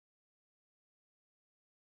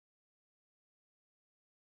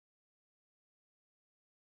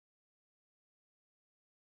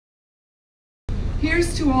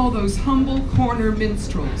Here's to all those humble corner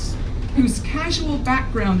minstrels whose casual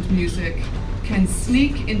background music can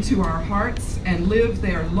sneak into our hearts and live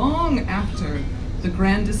there long after the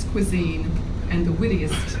grandest cuisine and the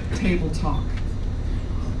wittiest table talk.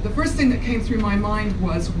 The first thing that came through my mind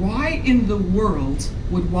was, why in the world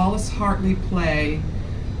would Wallace Hartley play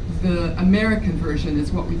the American version,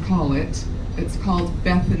 is what we call it. It's called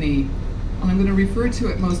Bethany. I'm going to refer to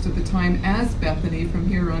it most of the time as Bethany from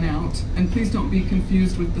here on out, and please don't be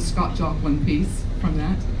confused with the Scott Joplin piece from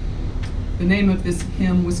that. The name of this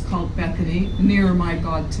hymn was called Bethany, Nearer My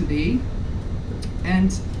God to Thee.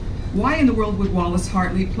 And why in the world would Wallace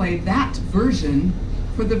Hartley play that version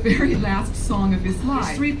for the very last song of his life?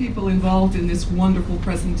 There's three people involved in this wonderful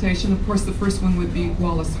presentation. Of course, the first one would be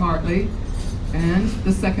Wallace Hartley, and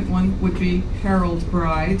the second one would be Harold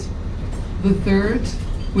Bride. The third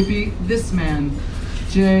would be this man,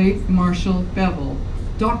 J. Marshall Bevel,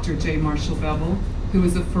 Dr. J. Marshall Bevel, who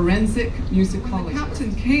is a forensic musicologist. The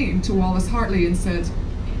captain came to Wallace Hartley and said,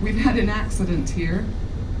 "We've had an accident here.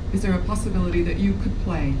 Is there a possibility that you could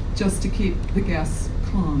play just to keep the guests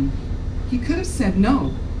calm?" He could have said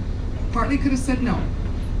no. Hartley could have said no.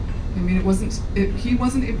 I mean, he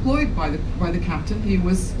wasn't employed by the captain. He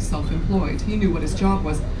was self-employed. He knew what his job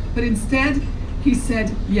was. But instead, he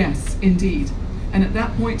said yes, indeed. And at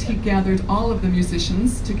that point, he gathered all of the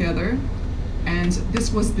musicians together, and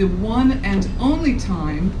this was the one and only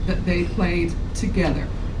time that they played together.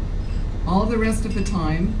 All the rest of the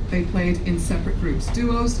time, they played in separate groups,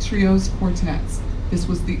 duos, trios, quartets. This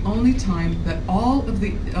was the only time that all of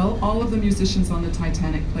the musicians on the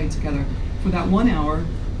Titanic played together for that 1 hour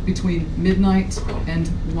between midnight and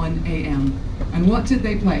 1 a.m. And what did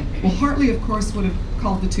they play? Well, Hartley, of course, would have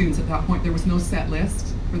called the tunes at that point. There was no set list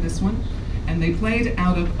for this one. And they played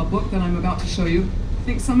out of a book that I'm about to show you. I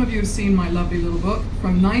think some of you have seen my lovely little book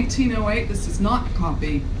from 1908. This is not a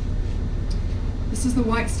copy. This is the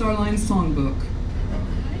White Star Line Songbook.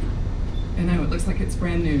 And now it looks like it's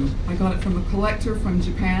brand new. I got it from a collector from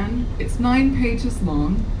Japan. It's 9 pages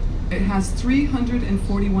long. It has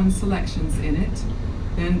 341 selections in it.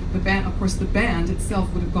 And the band, of course, the band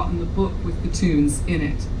itself would have gotten the book with the tunes in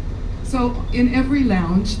it. So in every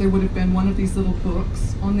lounge, there would have been one of these little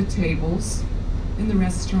books on the tables in the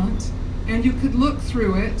restaurant, and you could look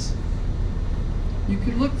through it. You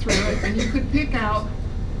could look through it, and you could pick out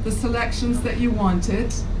the selections that you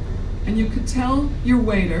wanted, and you could tell your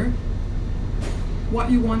waiter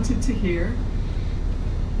what you wanted to hear,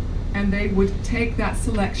 and they would take that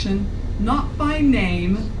selection, not by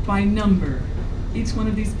name, by number. Each one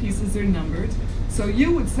of these pieces are numbered. So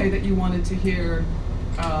you would say that you wanted to hear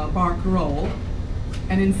Barcarolle,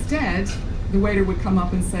 and instead the waiter would come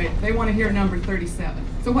up and say they want to hear number 37.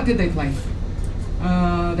 So what did they play?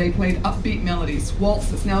 They played upbeat melodies,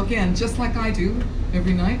 waltzes. Now again, just like I do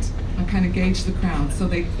every night, I kind of gauge the crowd. So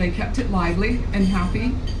they kept it lively and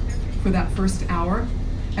happy for that first hour,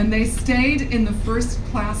 and they stayed in the first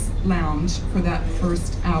class lounge for that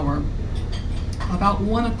first hour. About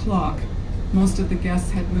 1 o'clock, most of the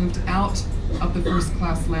guests had moved out of the first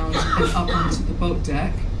class lounge and up onto the boat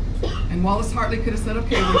deck. And Wallace Hartley could have said,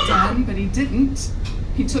 okay, we're done, but he didn't.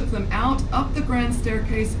 He took them out, up the grand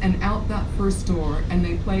staircase, and out that first door, and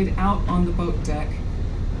they played out on the boat deck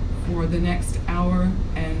for the next hour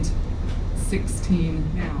and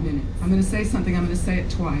 16 minutes. I'm going to say something, I'm going to say it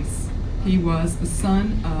twice. He was the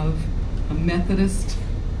son of a Methodist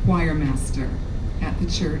choir master at the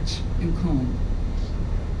church in Combe.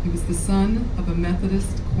 He was the son of a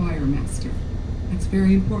Methodist choir master. It's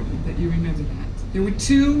very important that you remember that. There were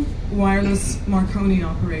 2 wireless Marconi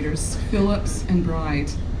operators, Phillips and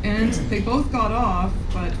Bride, and they both got off,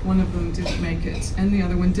 but one of them didn't make it, and the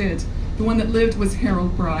other one did. The one that lived was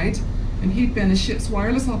Harold Bride, and he'd been a ship's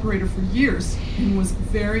wireless operator for years and was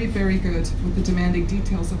very, very good with the demanding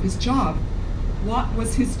details of his job. What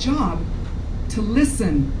was his job? To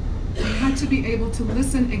listen. He had to be able to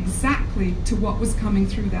listen exactly to what was coming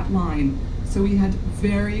through that line. So he had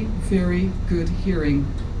very, very good hearing.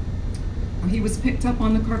 He was picked up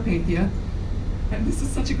on the Carpathia, and this is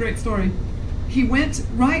such a great story. He went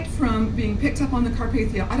right from being picked up on the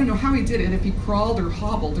Carpathia, I don't know how he did it, if he crawled or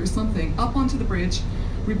hobbled or something, up onto the bridge,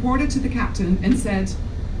 reported to the captain and said,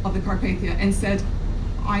 of the Carpathia, and said,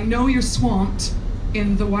 I know you're swamped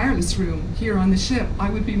in the wireless room here on the ship. I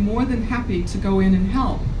would be more than happy to go in and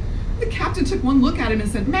help. The captain took one look at him and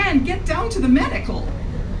said, man, get down to the medical.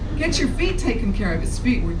 Get your feet taken care of. His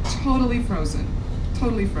feet were totally frozen,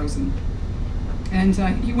 totally frozen. And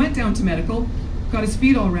he went down to medical, got his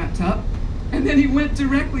feet all wrapped up, and then he went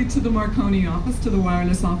directly to the Marconi office, to the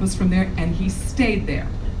wireless office from there, and he stayed there.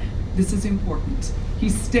 This is important. He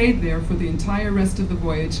stayed there for the entire rest of the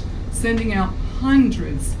voyage, sending out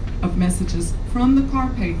hundreds of messages from the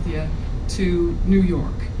Carpathia to New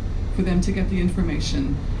York for them to get the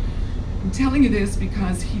information. I'm telling you this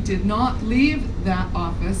because he did not leave that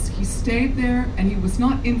office. He stayed there, and he was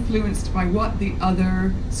not influenced by what the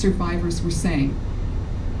other survivors were saying.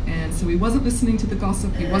 And so he wasn't listening to the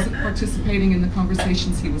gossip, he wasn't participating in the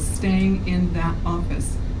conversations, he was staying in that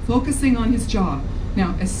office, focusing on his job.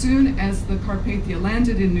 Now, as soon as the Carpathia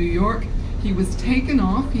landed in New York, he was taken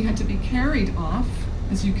off. He had to be carried off,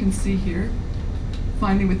 as you can see here,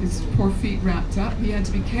 finally with his poor feet wrapped up. He had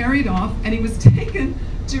to be carried off, and he was taken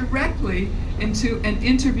directly into an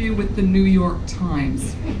interview with the New York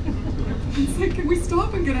Times. It's like, can we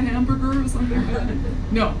stop and get a hamburger or something?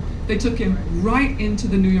 No, they took him right into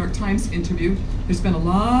the New York Times interview. There's been a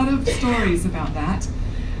lot of stories about that.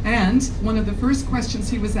 And one of the first questions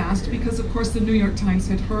he was asked, because of course the New York Times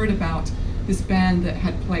had heard about this band that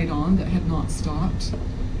had played on, that had not stopped.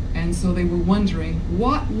 And so they were wondering,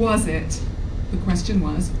 what was it? The question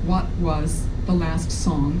was, what was the last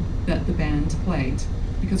song that the band played?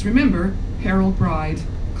 Because remember, Harold Bride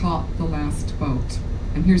caught the last boat.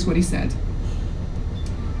 And here's what he said.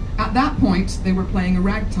 At that point, they were playing a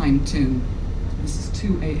ragtime tune. This is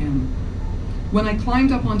 2 a.m. When I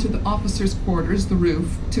climbed up onto the officers' quarters, the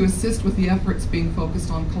roof, to assist with the efforts being focused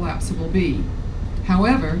on Collapsible B.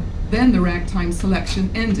 However, then the ragtime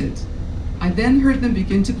selection ended. I then heard them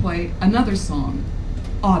begin to play another song,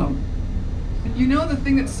 Autumn. And you know the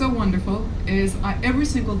thing that's so wonderful is every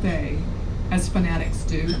single day, as fanatics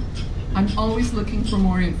do, I'm always looking for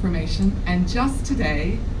more information. And just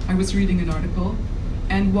today, I was reading an article,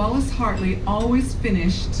 and Wallace Hartley always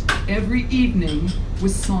finished every evening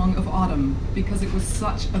with Song of Autumn because it was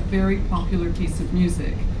such a very popular piece of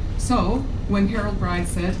music. So when Harold Bride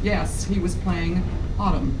said, yes, he was playing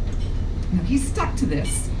Autumn. Now he stuck to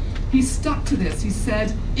this. He stuck to this. He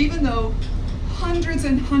said, even though hundreds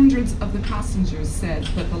and hundreds of the passengers said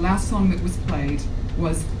that the last song that was played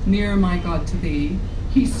was Nearer My God to Thee,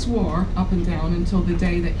 he swore up and down until the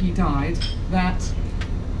day that he died that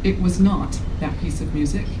it was not that piece of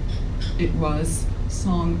music. It was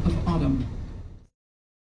Song of Autumn.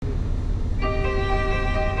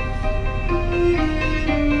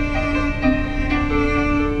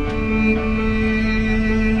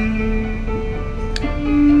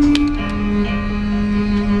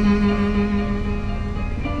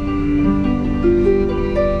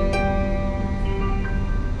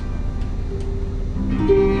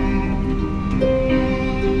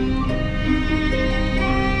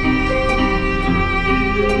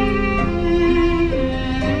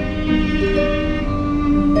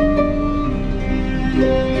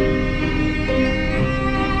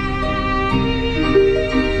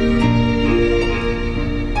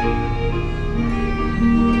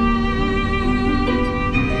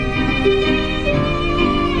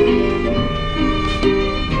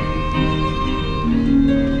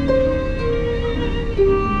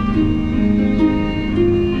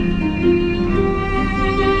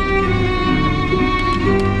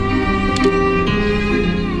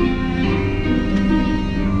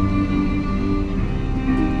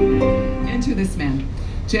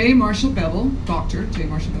 J. Marshall Bevel, Dr. J.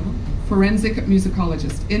 Marshall Bevel, forensic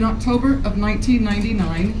musicologist. In October of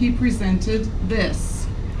 1999, he presented this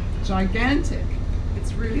gigantic,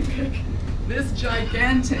 it's really big, this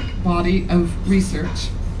gigantic body of research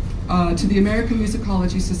to the American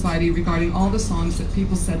Musicology Society regarding all the songs that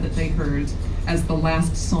people said that they heard as the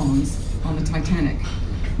last songs on the Titanic.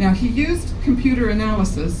 Now, he used computer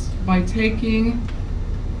analysis by taking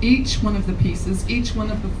each one of the pieces, each one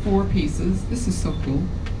of the 4 pieces, this is so cool,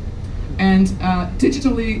 and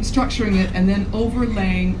digitally structuring it and then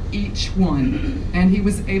overlaying each one. And he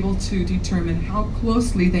was able to determine how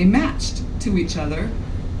closely they matched to each other,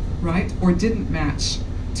 right, or didn't match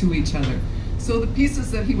to each other. So the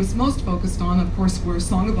pieces that he was most focused on, of course, were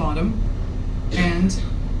Song of Autumn and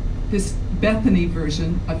this Bethany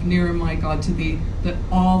version of Nearer My God to Thee that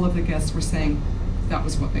all of the guests were saying that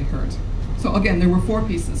was what they heard. So again, there were 4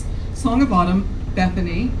 pieces. Song of Autumn,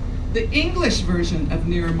 Bethany, the English version of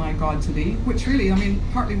Nearer My God to Thee, which really, I mean,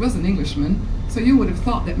 Hartley was an Englishman, so you would have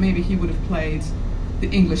thought that maybe he would have played the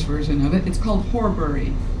English version of it. It's called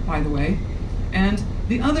Horbury, by the way. And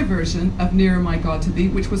the other version of Nearer My God to Thee,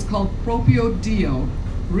 which was called Proprio Dio,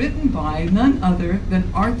 written by none other than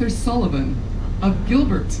Arthur Sullivan of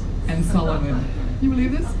Gilbert and Sullivan. You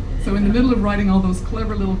believe this? So in the middle of writing all those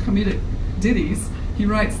clever little comedic ditties, he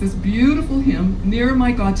writes this beautiful hymn, Nearer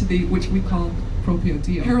My God to Thee, which we call Proprio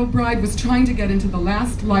Dio. Harold Bride was trying to get into the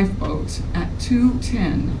last lifeboat at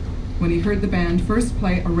 2:10 when he heard the band first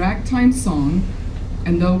play a ragtime song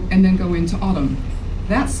and then go into Autumn.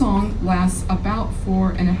 That song lasts about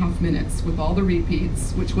 4.5 minutes with all the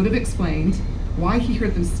repeats, which would have explained why he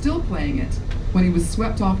heard them still playing it when he was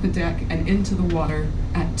swept off the deck and into the water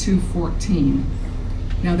at 2:14.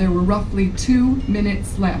 Now there were roughly 2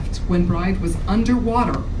 minutes left when Bride was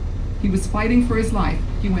underwater. He was fighting for his life.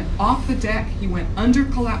 He went off the deck, he went under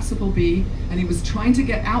Collapsible B, and he was trying to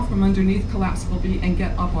get out from underneath Collapsible B and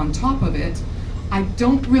get up on top of it. I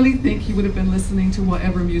don't really think he would have been listening to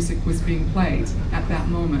whatever music was being played at that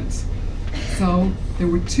moment. So there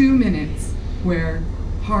were 2 minutes where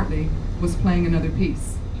Hartley was playing another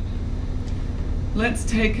piece. Let's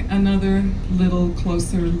take another little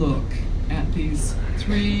closer look at these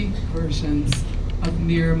 3 versions of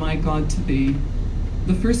Near My God to Thee.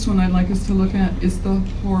 The first one I'd like us to look at is the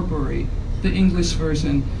Horbury, the English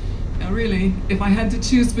version. Now really, if I had to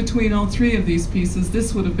choose between all 3 of these pieces,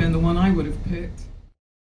 this would have been the one I would have picked.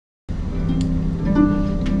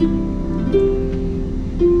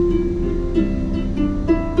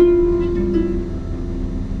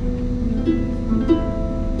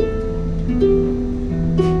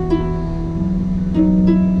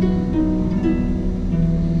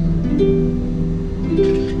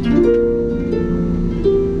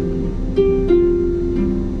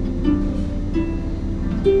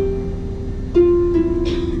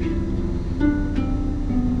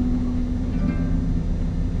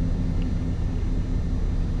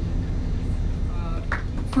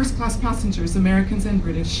 First-class passengers, Americans and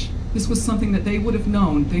British, this was something that they would have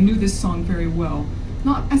known. They knew this song very well.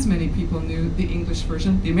 Not as many people knew the English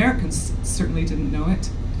version. The Americans certainly didn't know it.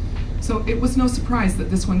 So it was no surprise that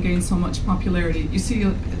this one gained so much popularity. You see,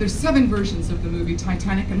 there's 7 versions of the movie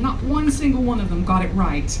Titanic, and not one single one of them got it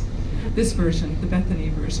right. This version, the Bethany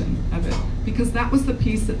version of it, because that was the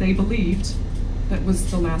piece that they believed that was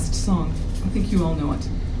the last song. I think you all know it.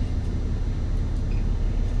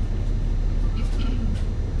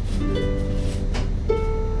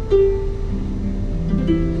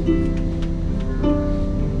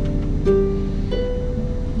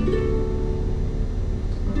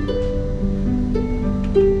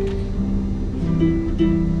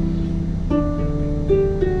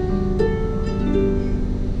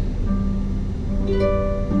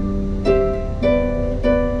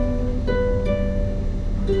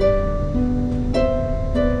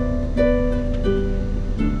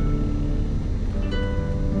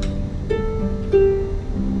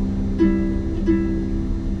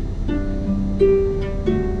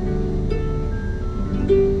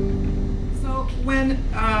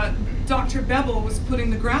 Dr. Bevel was putting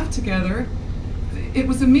the graph together, it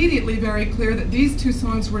was immediately very clear that these 2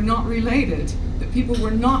 songs were not related, that people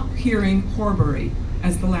were not hearing Horbury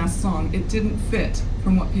as the last song. It didn't fit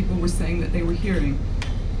from what people were saying that they were hearing.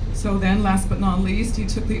 So then, last but not least, he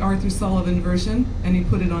took the Arthur Sullivan version and he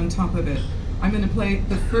put it on top of it. I'm going to play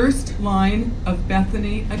the first line of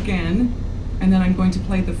Bethany again, and then I'm going to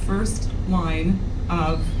play the first line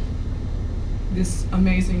of this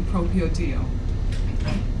amazing Proprio Dio.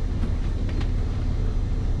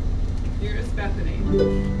 Here is Bethany.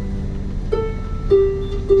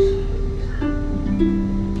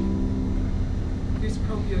 Here's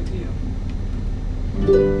Proprio Dio.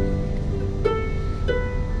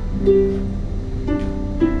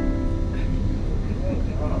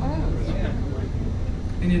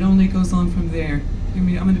 And it only goes on from there. I'm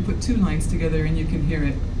going to put 2 lines together and you can hear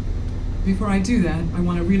it. Before I do that, I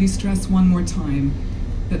want to really stress one more time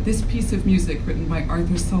that this piece of music written by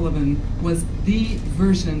Arthur Sullivan was the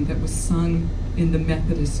version that was sung in the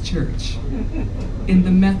Methodist Church. In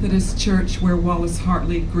the Methodist Church where Wallace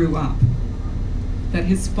Hartley grew up. That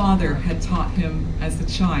his father had taught him as a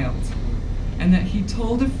child. And that he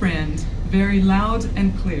told a friend, very loud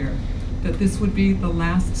and clear, that this would be the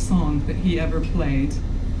last song that he ever played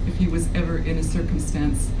if he was ever in a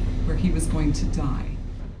circumstance where he was going to die.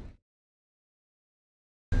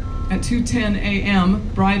 At 2:10 a.m.,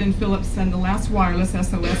 Bride and Phillips send the last wireless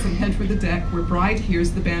SOS and head for the deck, where Bride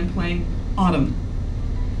hears the band playing Autumn.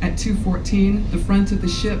 At 2:14, the front of the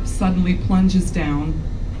ship suddenly plunges down,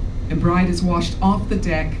 and Bride is washed off the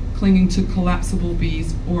deck, clinging to Collapsible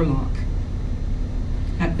B's oarlock.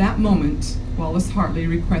 At that moment, Wallace Hartley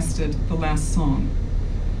requested the last song.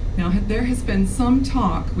 Now, there has been some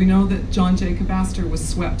talk. We know that John Jacob Astor was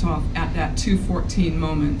swept off at that 2:14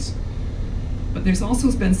 moment. But there's also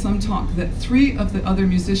been some talk that 3 of the other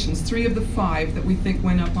musicians, 3 of the 5 that we think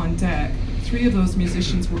went up on deck, 3 of those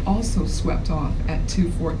musicians were also swept off at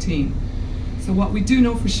 2:14. So what we do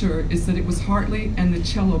know for sure is that it was Hartley and the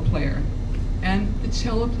cello player. And the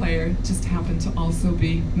cello player just happened to also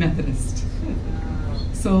be Methodist.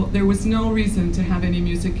 So there was no reason to have any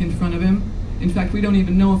music in front of him. In fact, we don't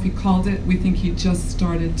even know if he called it. We think he just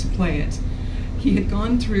started to play it. He had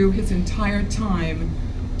gone through his entire time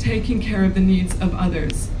taking care of the needs of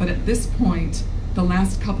others, but at this point, the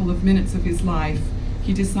last couple of minutes of his life,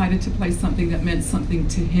 he decided to play something that meant something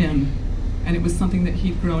to him, and it was something that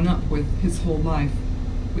he'd grown up with his whole life,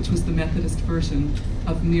 which was the Methodist version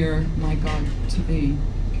of Near My God to Thee.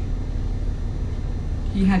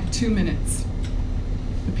 He had 2 minutes.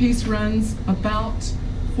 The piece runs about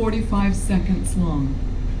 45 seconds long.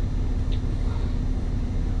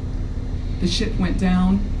 The ship went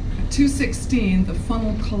down. At 2:16, the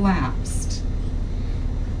funnel collapsed,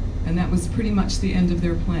 and that was pretty much the end of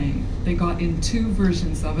their playing. They got in 2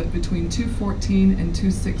 versions of it between 2:14 and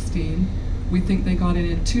 2:16. We think they got in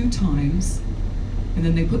it 2 times, and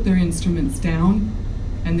then they put their instruments down,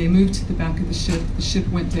 and they moved to the back of the ship. The ship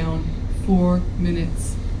went down 4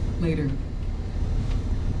 minutes later.